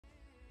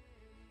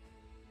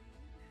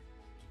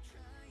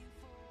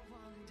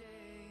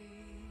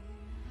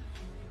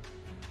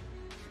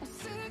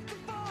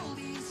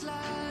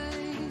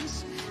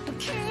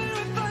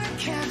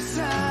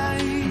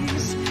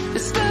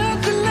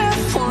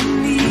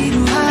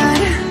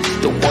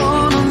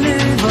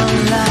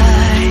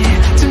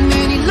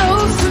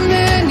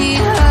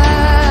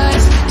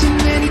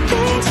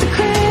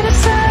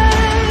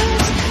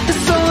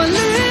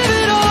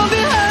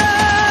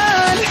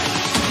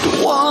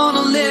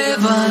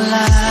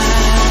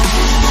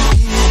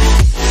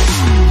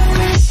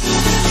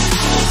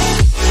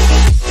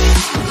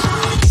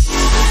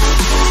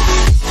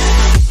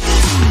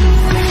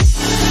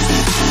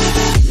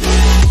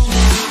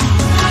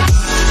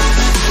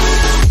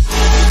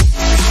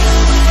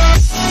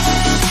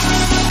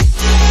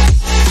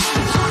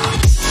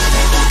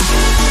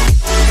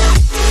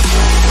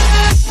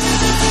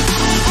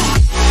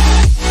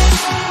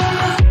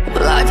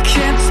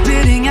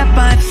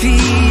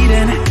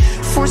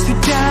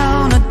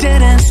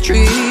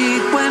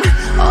street when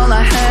all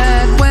I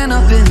had went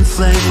up in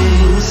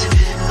flames,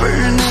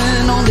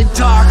 burning only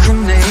dark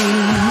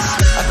remains.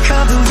 I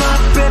cover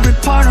up every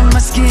part of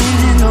my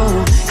skin,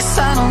 oh, 'cause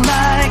I don't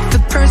like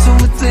the person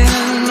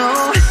within,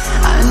 oh.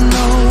 I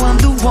know I'm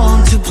the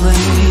one to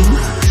blame.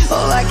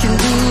 All I can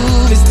do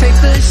is take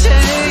the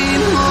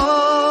shame,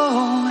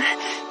 oh.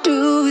 Do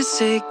we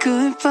say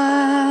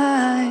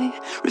goodbye?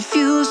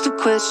 Refuse to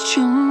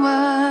question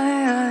why.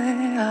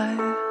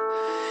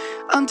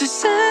 I'm too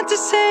sad to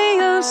say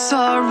I'm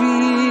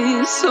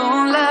sorry, so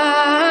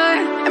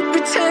lie and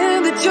pretend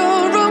that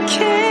you're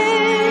okay.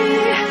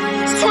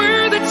 Swear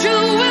that you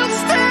will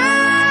stay.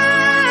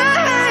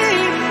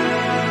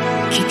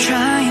 Keep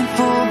trying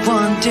for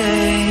one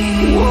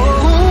day.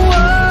 Whoa,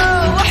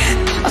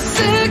 I'm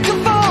sick of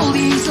all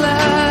these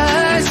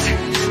lies.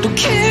 Don't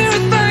care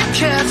if I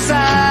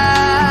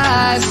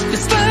capsize.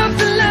 There's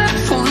nothing left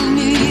for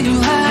me to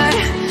hide.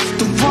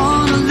 Don't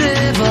wanna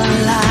live a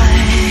lie.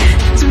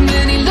 Too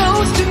many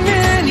lows, too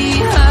many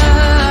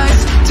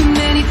highs, too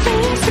many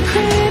things to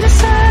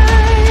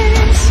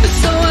criticize.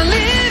 So I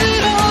leave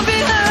it all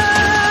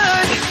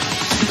behind.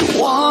 Don't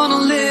wanna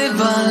live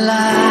a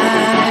lie.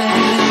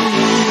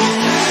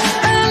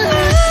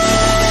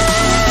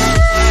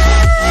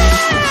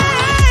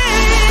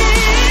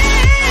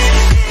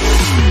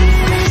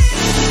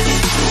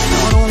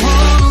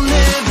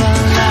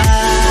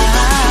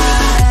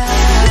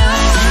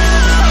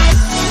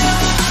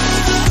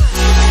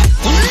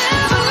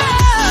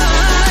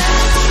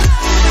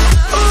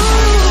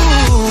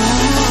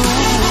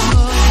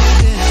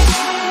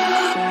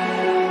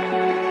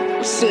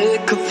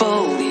 Sick of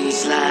all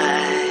these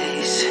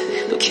lies.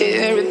 Don't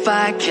care if I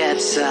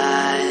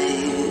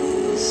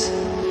capsize.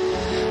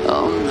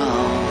 Oh no.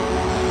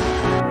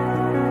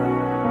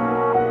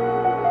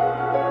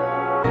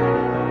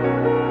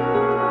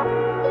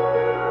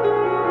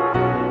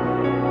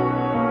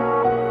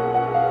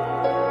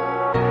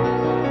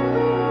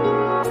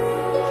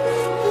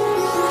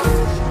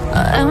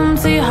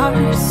 Empty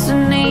hearts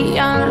and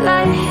neon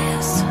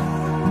lights,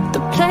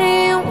 they're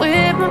playing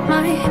with my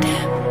mind.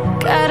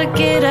 Gotta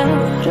get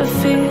out of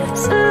here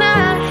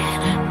tonight.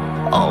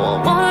 Oh, I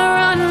wanna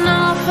run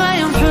off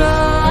and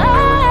fly.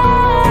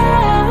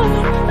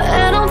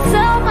 And I'll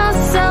tell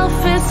myself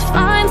it's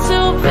fine to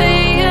be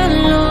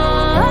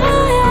alone,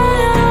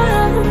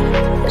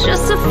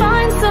 just to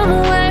find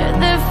somewhere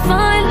that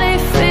finally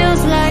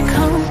feels like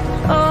home.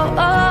 Oh,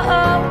 oh,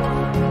 oh.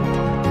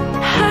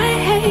 I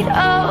hate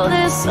all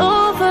this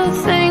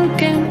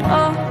overthinking.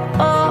 Oh,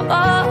 oh,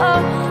 oh,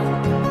 oh.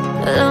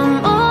 The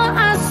more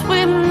I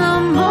swim, the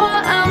more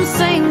I'm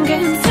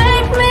sinking.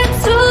 Take me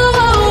to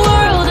a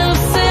world of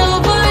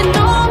silver.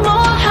 No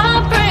more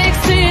heartbreaks,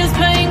 tears,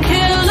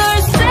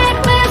 painkillers. Take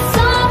me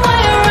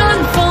somewhere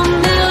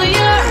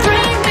unfamiliar.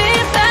 Bring me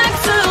back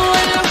to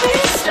where we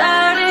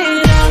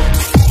started out.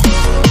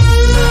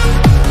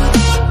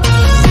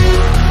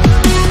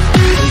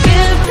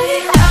 Get me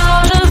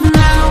out of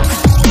now.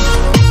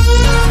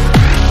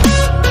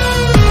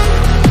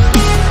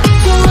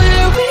 To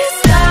where we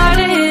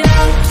started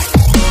out.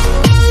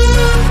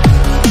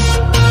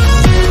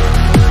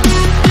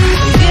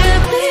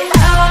 Get me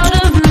out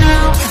of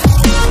now.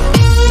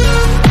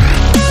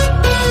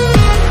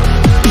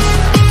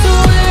 To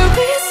where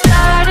we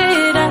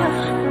started out.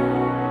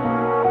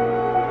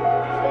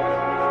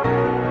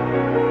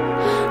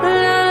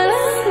 La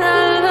la la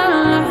la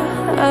la.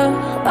 Oh,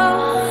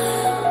 oh.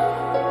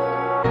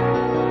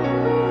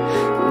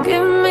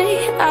 Get me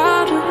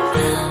out of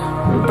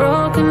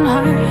broken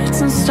hearts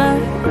and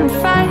starting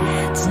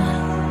fights,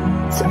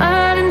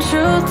 turning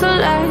truth to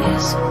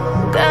lies.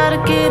 Gotta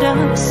get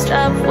up,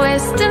 stop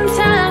wasting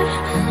time.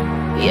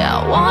 Yeah,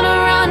 I wanna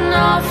run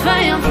off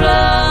and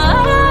fly.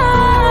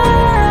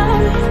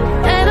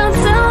 And I'll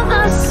tell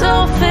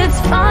myself it's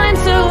fine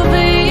to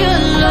be